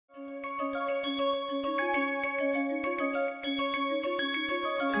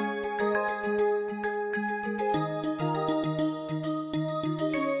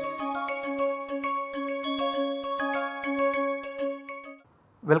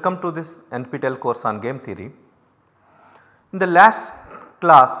Welcome to this NPTEL course on game theory. In the last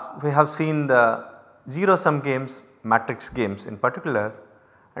class we have seen the 0 sum games, matrix games in particular,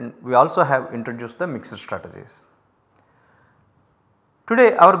 and we also have introduced the mixed strategies.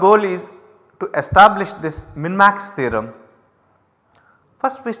 Today our goal is to establish this min-max theorem.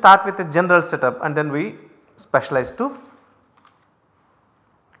 First we start with a general setup and then we specialize to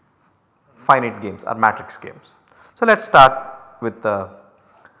finite games or matrix games. So let us start with the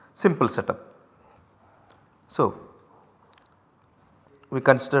simple setup. So we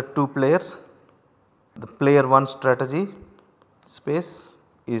consider 2 players. The player 1 strategy space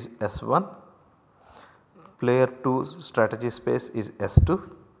is S1, player 2 strategy space is S2,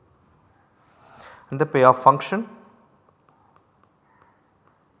 and the payoff function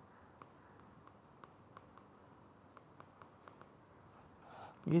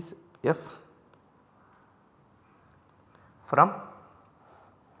is F from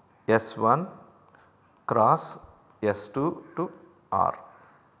S1 cross S2 to R.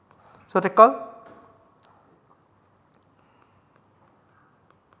 So recall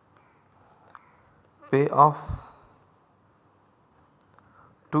payoff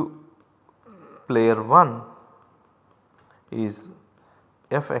to player 1 is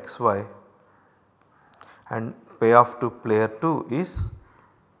Fxy and payoff to player 2 is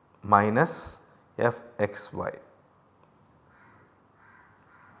minus Fxy.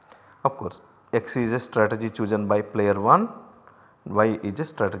 Of course, x is a strategy chosen by player 1, y is a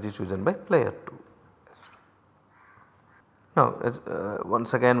strategy chosen by player 2. Now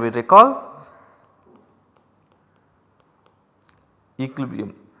once again we recall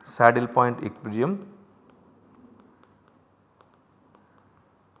equilibrium, saddle point equilibrium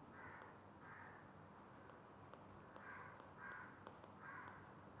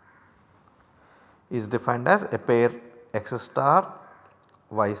is defined as a pair x star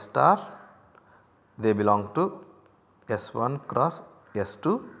y star, they belong to S1 cross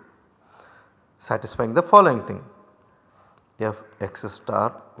S2 satisfying the following thing: f x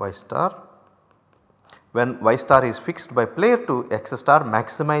star y star. When y star is fixed by player 2, x star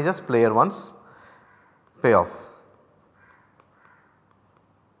maximizes player 1's payoff,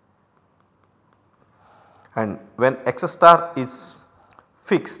 and when x star is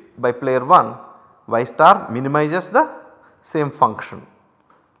fixed by player 1, y star minimizes the same function.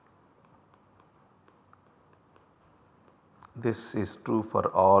 This is true for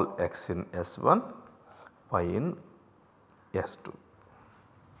all x in S1, y in S2.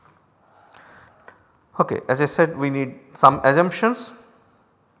 Okay, as I said, we need some assumptions.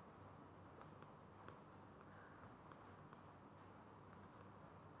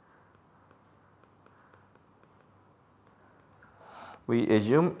 We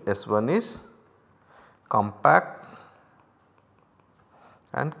assume S1 is compact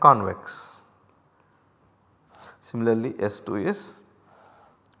and convex. Similarly, S2 is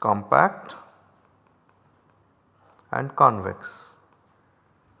compact and convex.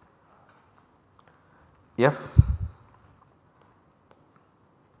 F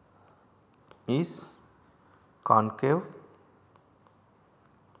is concave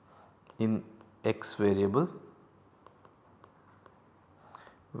in x variable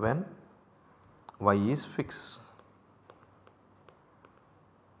when y is fixed.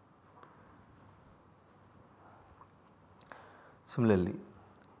 Similarly,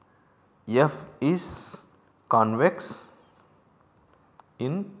 f is convex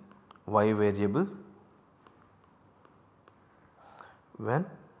in y variable when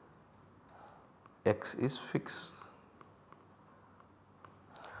x is fixed.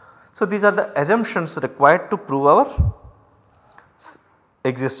 So these are the assumptions required to prove our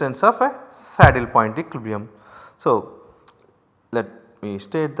existence of a saddle point equilibrium. So let me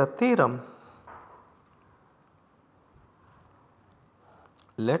state the theorem.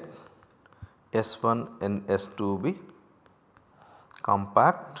 Let S1 and S2 be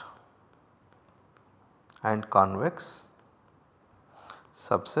compact and convex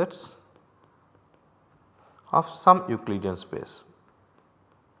subsets of some Euclidean space.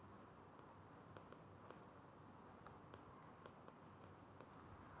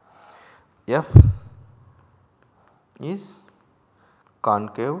 F is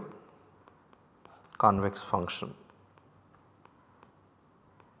concave convex function.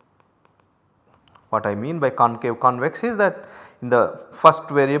 What I mean by concave convex is that in the first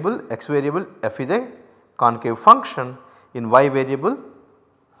variable x variable f is a concave function, in y variable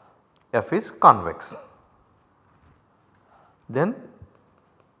f is convex. Then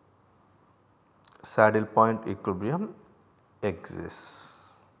saddle point equilibrium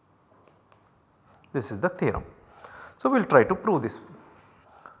exists. This is the theorem. So we will try to prove this.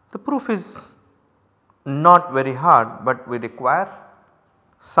 The proof is not very hard, but we require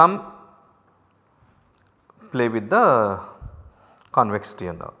some play with the convexity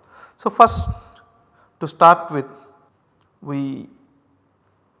and all. So, first to start with, we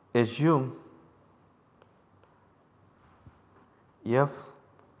assume f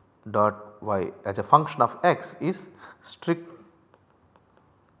dot y as a function of x is strict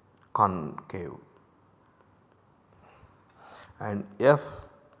concave and f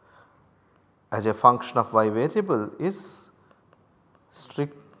as a function of y variable is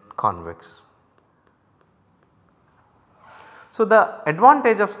strict convex. So, the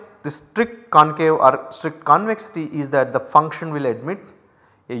advantage of this strict concave or strict convexity is that the function will admit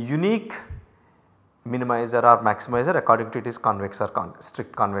a unique minimizer or maximizer according to it is convex or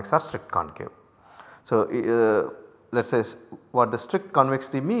strict convex or strict concave. So, let us say what the strict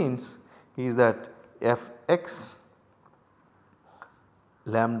convexity means is that f x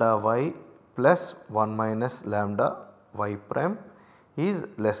lambda y plus 1 minus lambda y prime is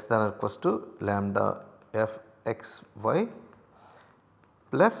less than or equals to lambda f x y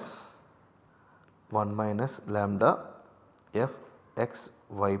plus 1 minus lambda f x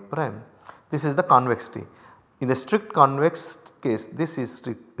y prime. This is the convexity. In the strict convex case, this is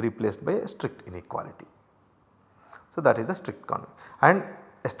replaced by a strict inequality. So, that is the strict convex, and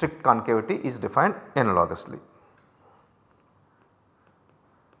a strict concavity is defined analogously.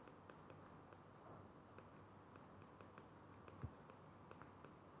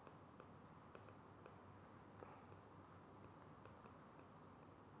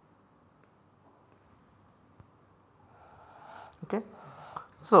 Okay.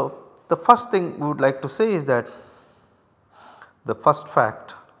 So, the first thing we would like to say is that the first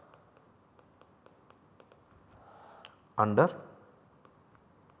fact under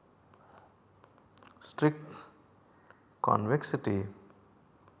strict convexity,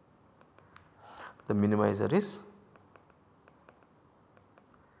 the minimizer is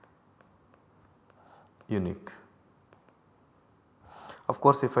unique. Of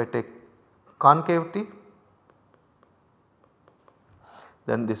course, if I take concavity,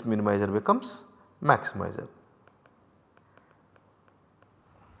 then this minimizer becomes maximizer.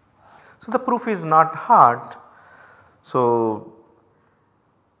 So, the proof is not hard. So,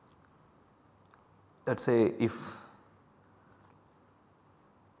 let us say if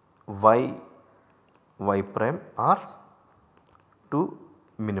y prime are two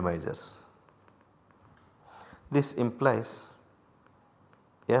minimizers, this implies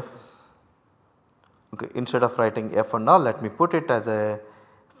f, okay, instead of writing f and all, let me put it as a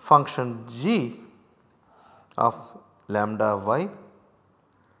function g of lambda y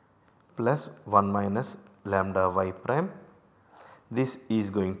plus 1 minus lambda y prime. This is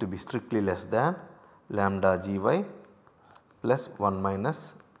going to be strictly less than lambda g y plus 1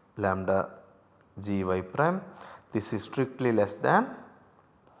 minus lambda g y prime. This is strictly less than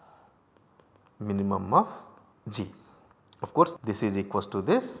minimum of g. Of course, this is equals to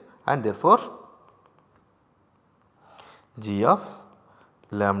this, and therefore, g of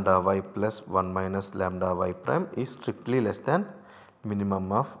lambda y plus 1 minus lambda y prime is strictly less than minimum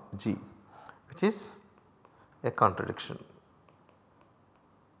of g, which is a contradiction.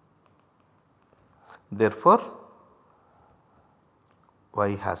 Therefore,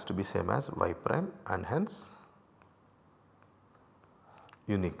 y has to be same as y prime and hence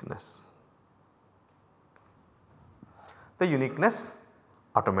uniqueness. The uniqueness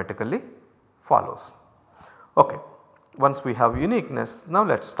automatically follows. Okay. Once we have uniqueness, now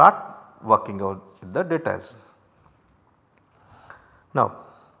let us start working out the details. Now,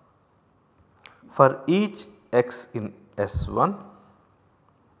 for each x in S1,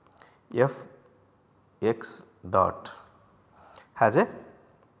 f x dot has a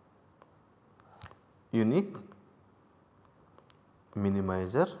unique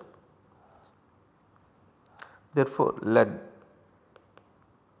minimizer. Therefore, let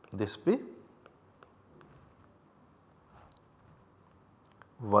this be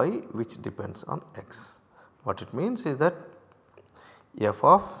y which depends on x. What it means is that f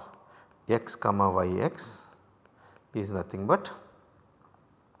of x comma yx is nothing but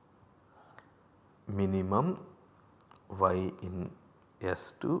minimum y in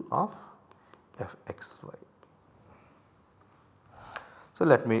S2 of fxy. So,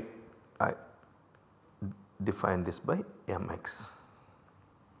 let me define this by mx.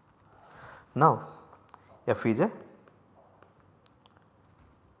 Now, f is a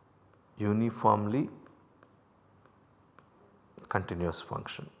uniformly continuous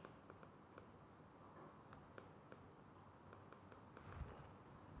function.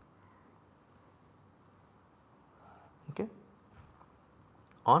 Okay.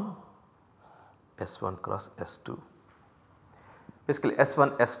 on S1 cross S2. Basically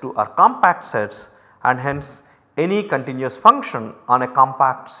S1, S2 are compact sets and hence any continuous function on a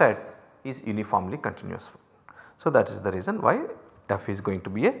compact set is uniformly continuous. So that is the reason why f is going to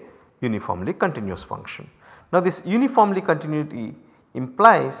be a uniformly continuous function. Now this uniformly continuity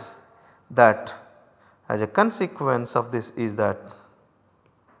implies that as a consequence of this is that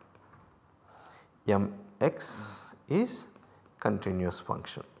mx is continuous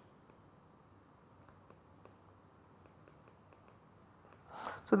function.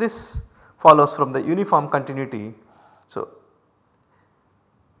 So this follows from the uniform continuity. So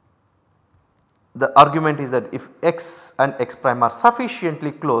the argument is that if x and x prime are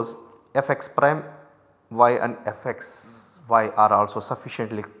sufficiently close, fx prime y and fx y are also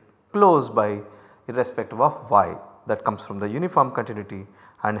sufficiently close by irrespective of y, that comes from the uniform continuity,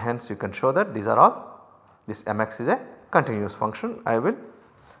 and hence you can show that these are all, this mx is a continuous function. I will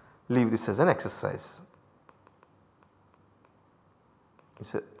leave this as an exercise. It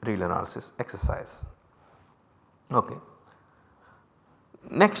is a real analysis exercise. Okay.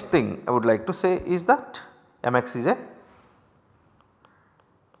 Next thing I would like to say is that mx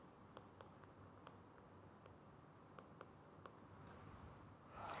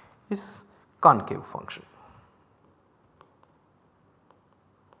is concave function.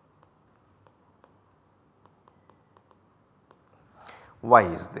 Why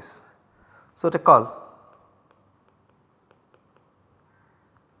is this? So recall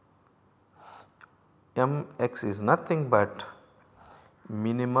mx is nothing but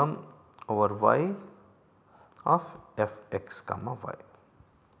minimum over y of fx comma y.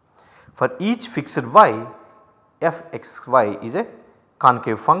 For each fixed y, fxy is a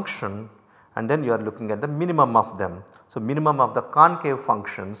concave function and then you are looking at the minimum of them. So minimum of the concave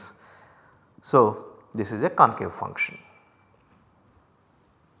functions, so this is a concave function.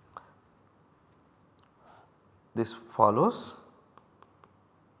 This follows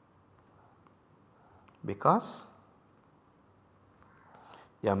because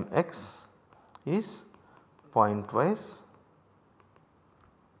mx is pointwise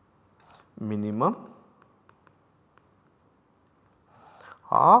minimum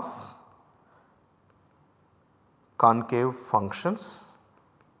of concave functions.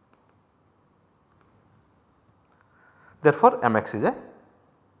 Therefore, mx is a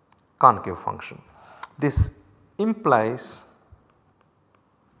concave function. This implies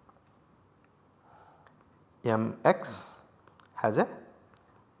mx has a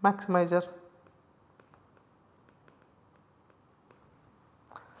maximizer.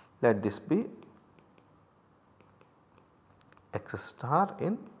 Let this be x star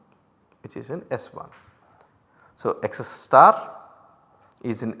in which is in S1. So x star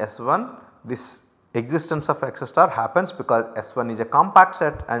is in S1. This existence of x star happens because S1 is a compact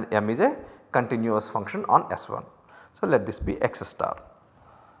set and m is a continuous function on S1. So let this be x star.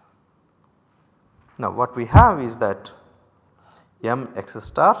 Now what we have is that mx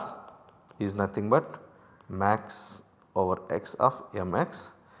star is nothing but max over x of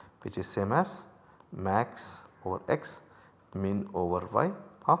mx, which is same as max over x min over y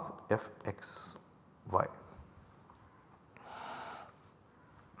of fxy.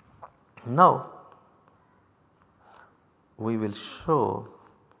 Now we will show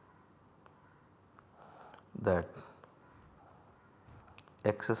that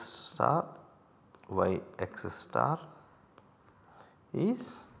x star y x star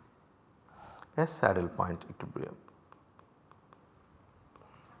is a saddle point equilibrium.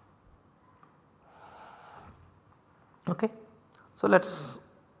 Okay. So let us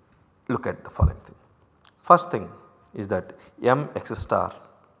look at the following thing. First thing is that mx star,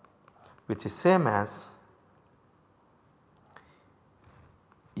 which is same as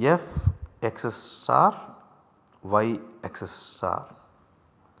f x star y x star.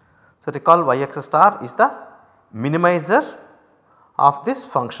 So recall y x star is the minimizer of this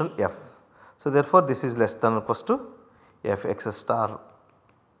function f. So therefore this is less than or equals to f x star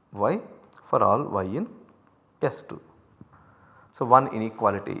y for all y in S2. So one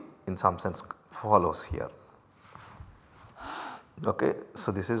inequality in some sense follows here. Okay.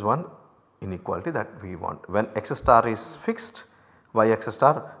 So this is one inequality that we want. When x star is fixed, y x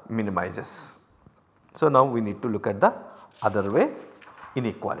star minimizes. So now we need to look at the other way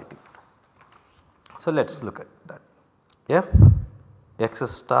inequality. So let us look at that. F x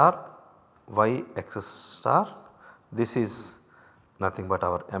star y x star, this is nothing but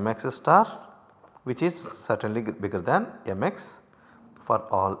our mx star, which is certainly bigger than mx for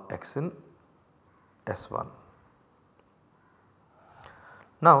all x in S1.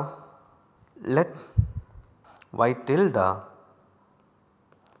 Now let y tilde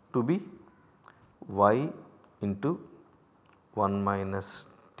to be y into 1 minus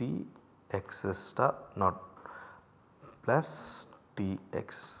t x star not plus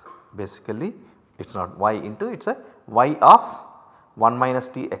tx. Basically it is not y into, it is a y of 1 minus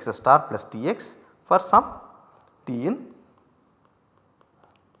t x star plus tx for some t in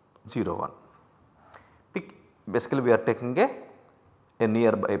 0 1. Basically we are taking a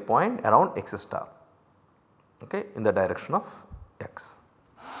nearby point around x star, okay, in the direction of x.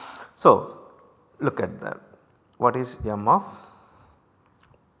 So look at that, what is m of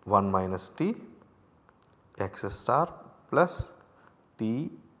 1 minus t x star plus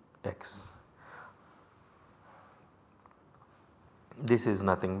tx. This is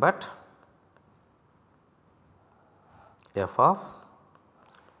nothing but f of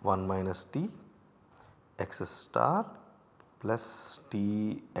 1 minus t x star plus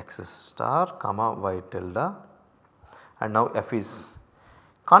t x star comma y tilde, and now f is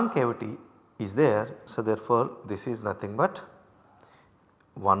concavity is there. So therefore this is nothing but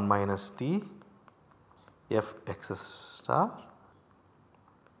 1 minus t f x star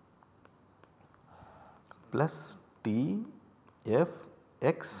plus t f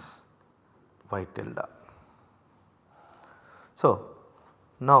x y tilde. So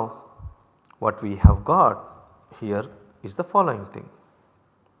now what we have got here is the following thing: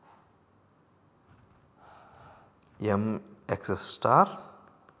 m x star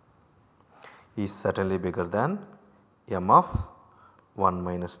is certainly bigger than m of 1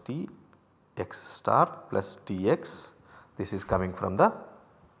 minus t x star plus tx. This is coming from the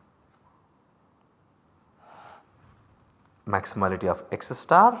maximality of x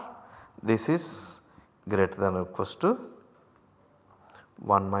star. This is greater than or equals to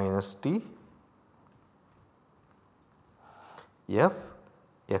 1 minus t f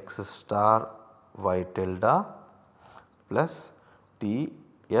x star y tilde plus t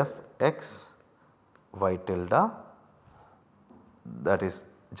f x y tilde. That is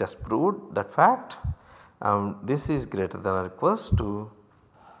just proved that fact, and this is greater than or equals to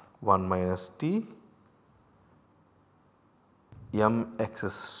 1 minus t m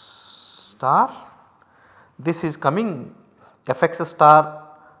x star. This is coming, f x star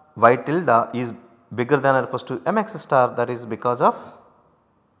y tilde is bigger than or equals to m x star, that is because of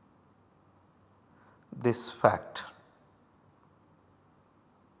this fact.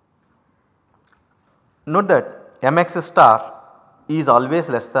 Note that m x star is always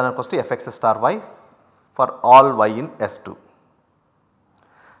less than or equals to f x star y for all y in S2.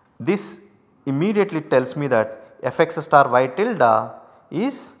 This immediately tells me that f x star y tilde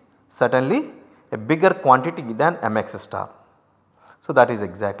is certainly a bigger quantity than m x star. So that is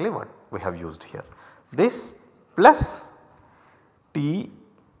exactly what we have used here. This plus t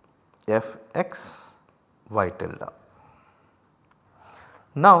f x y tilde.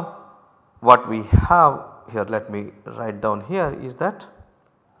 Now what we have here, let me write down here, is that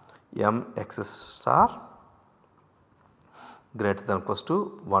m x star greater than or equals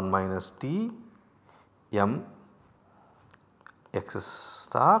to 1 minus t m x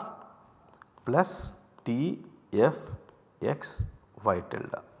star plus t f x y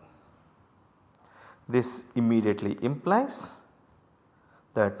tilde. This immediately implies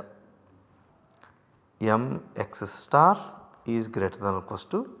that m x star is greater than or equals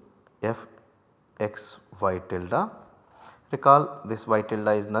to f x y tilde. Recall this y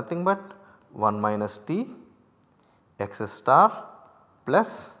tilde is nothing but 1 minus t x star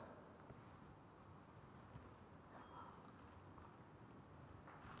plus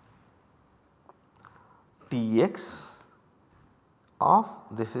tx of,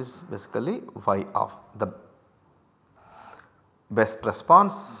 this is basically y of the best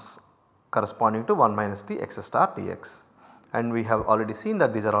response corresponding to 1 minus t x star tx, and we have already seen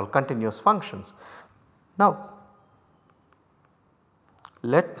that these are all continuous functions. Now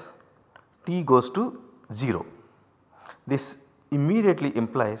let t goes to 0. This immediately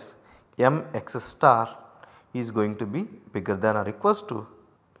implies m x star is going to be bigger than or equals to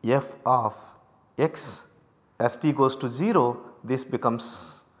f of x. As t goes to 0, this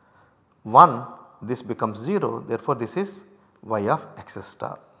becomes 1, this becomes 0, therefore this is y of x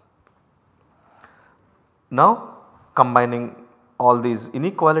star. Now combining all these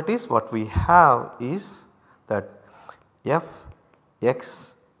inequalities, what we have is that f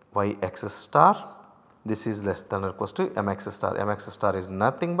x y x star, this is less than or equals to m x star. M x star is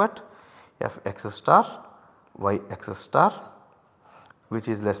nothing but f x star y x star, which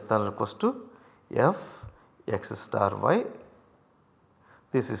is less than or equals to f x star y.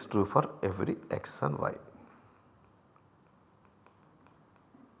 This is true for every x and y.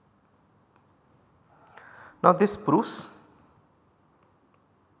 Now this proves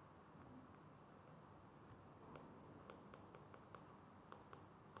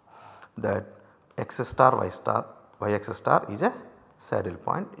that x star y x star is a saddle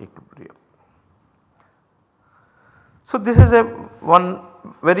point equilibrium. So, this is a one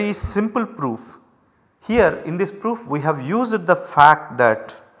very simple proof. Here in this proof we have used the fact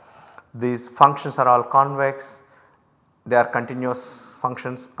that these functions are all convex, they are continuous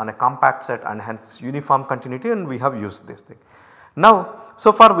functions on a compact set and hence uniform continuity, and we have used this thing. Now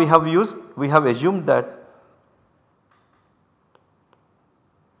so far we have assumed that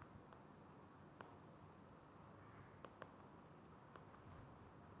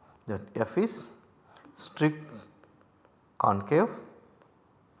f is strict concave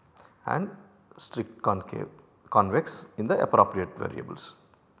and strict convex in the appropriate variables.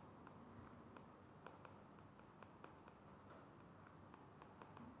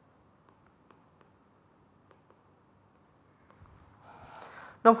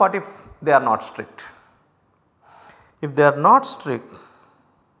 Now what if they are not strict? If they are not strict,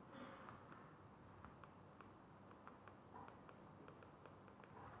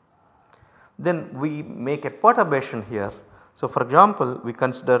 then we make a perturbation here. So for example, we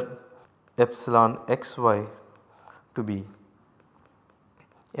consider epsilon xy to be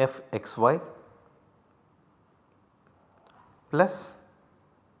fxy plus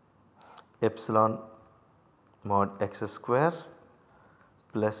epsilon mod x square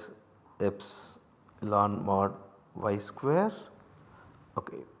plus epsilon mod y square.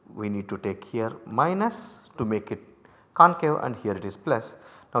 Okay, we need to take here minus to make it concave and here it is plus.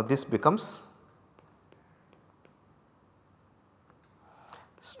 Now this becomes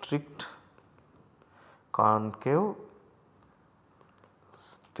strict concave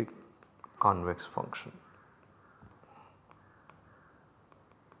strict convex function.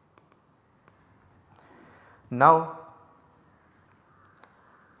 Now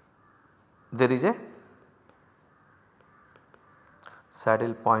there is a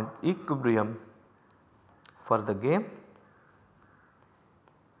saddle point equilibrium for the game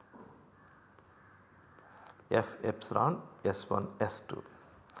f epsilon s1 s2.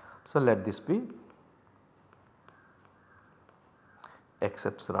 So let this be x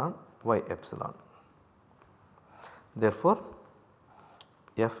epsilon y epsilon. Therefore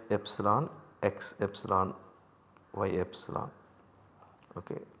f epsilon x epsilon y epsilon.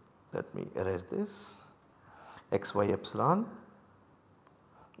 Okay, let me erase this x y epsilon,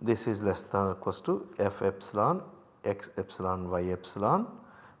 this is less than or equals to f epsilon x epsilon y epsilon,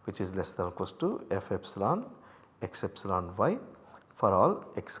 which is less than or equals to f epsilon x epsilon y for all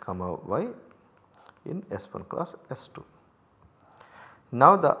x comma y in S1 cross S2.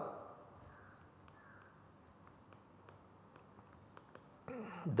 Now that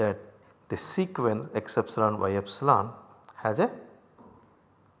the sequence x epsilon y epsilon has a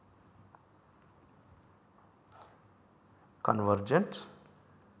convergent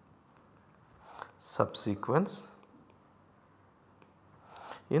subsequence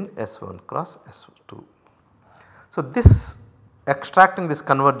in S1 cross S2. So this extracting this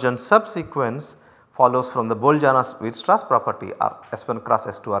convergent subsequence follows from the Bolzano-Weierstrass property, S1 cross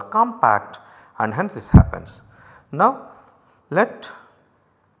S2 are compact and hence this happens. Now let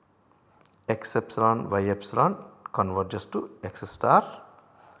x epsilon y epsilon converges to x star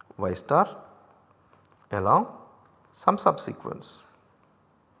y star along some subsequence.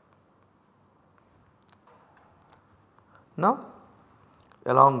 Now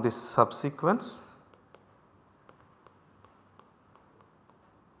along this subsequence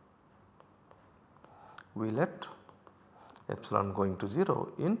we let epsilon going to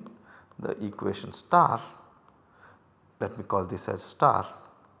 0 in the equation star, let me call this as star.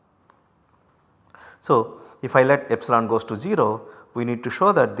 So if I let epsilon goes to 0, we need to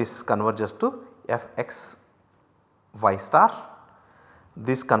show that this converges to fx y star,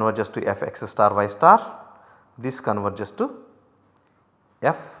 this converges to fx star y star, this converges to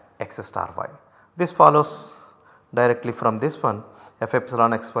fx star y. This follows directly from this one f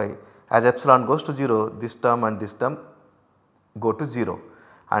epsilon xy. As epsilon goes to 0, this term and this term go to 0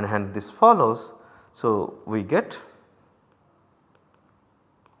 and hence this follows. So we get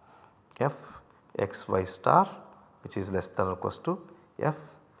f x y star which is less than or equals to f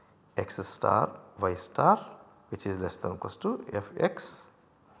x star y star which is less than or equals to f x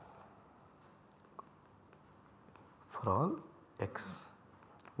for all x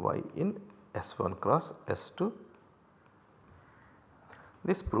y in S1 cross S2.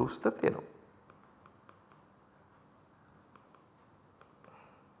 This proves the theorem.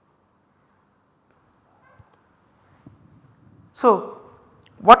 So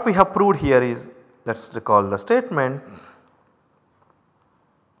what we have proved here is, let us recall the statement.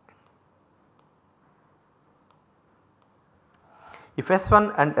 If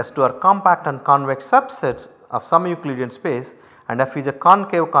S1 and S2 are compact and convex subsets of some Euclidean space and f is a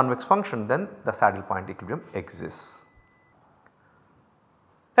concave convex function, then the saddle point equilibrium exists.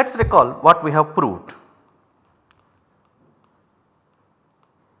 Let us recall what we have proved.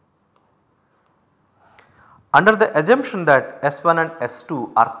 Under the assumption that S1 and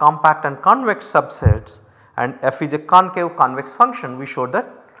S2 are compact and convex subsets and f is a concave convex function, we showed that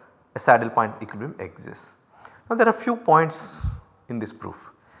a saddle point equilibrium exists. Now there are few points in this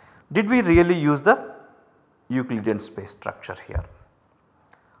proof. Did we really use the Euclidean space structure here?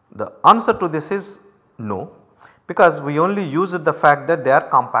 The answer to this is no, because we only used the fact that they are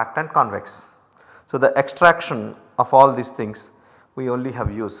compact and convex. So the extraction of all these things we only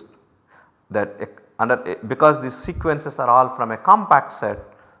have used that because these sequences are all from a compact set.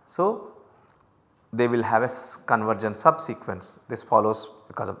 So they will have a convergent subsequence. This follows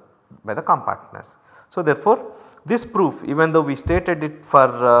by the compactness. So therefore this proof, even though we stated it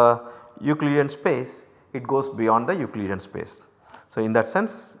for Euclidean space, it goes beyond the Euclidean space. So in that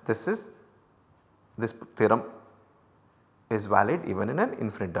sense this theorem is valid even in an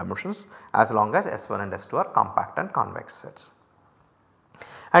infinite dimensions as long as S1 and S2 are compact and convex sets.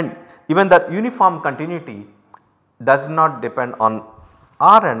 And even that uniform continuity does not depend on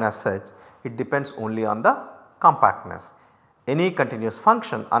Rn as such, it depends only on the compactness. Any continuous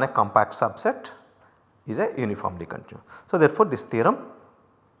function on a compact subset is a uniformly continuous. So therefore this theorem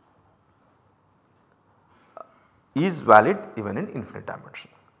is valid even in infinite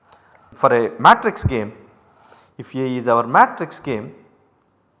dimension. For a matrix game, if A is our matrix game,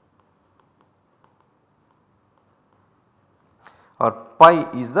 or pi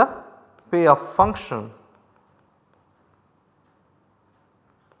is the payoff function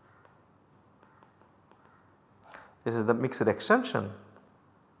this is the mixed extension,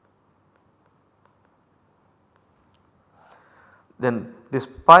 then this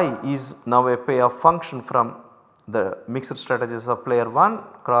pi is now a payoff function from the mixed strategies of player 1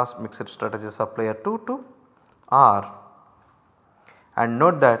 cross mixed strategies of player 2 to R, and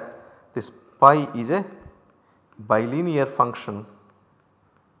note that this pi is a bilinear function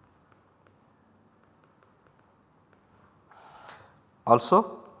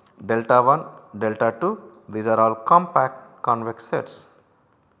also delta 1, delta 2, these are all compact convex sets.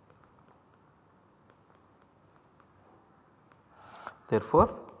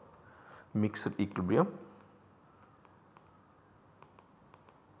 Therefore mixed equilibrium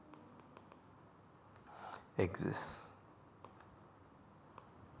exists.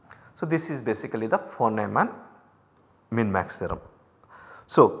 So this is basically the von Neumann min-max theorem.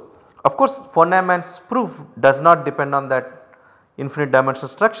 So of course von Neumann's proof does not depend on that infinite dimensional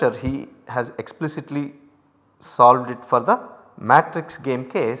structure, he has explicitly solved it for the matrix game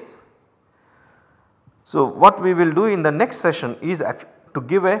case. So what we will do in the next session is to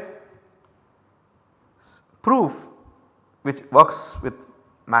give a proof which works with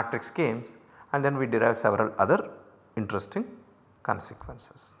matrix games, and then we derive several other interesting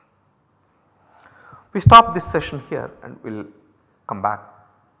consequences. We stop this session here and we will come back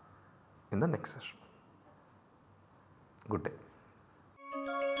in the next session. Good day.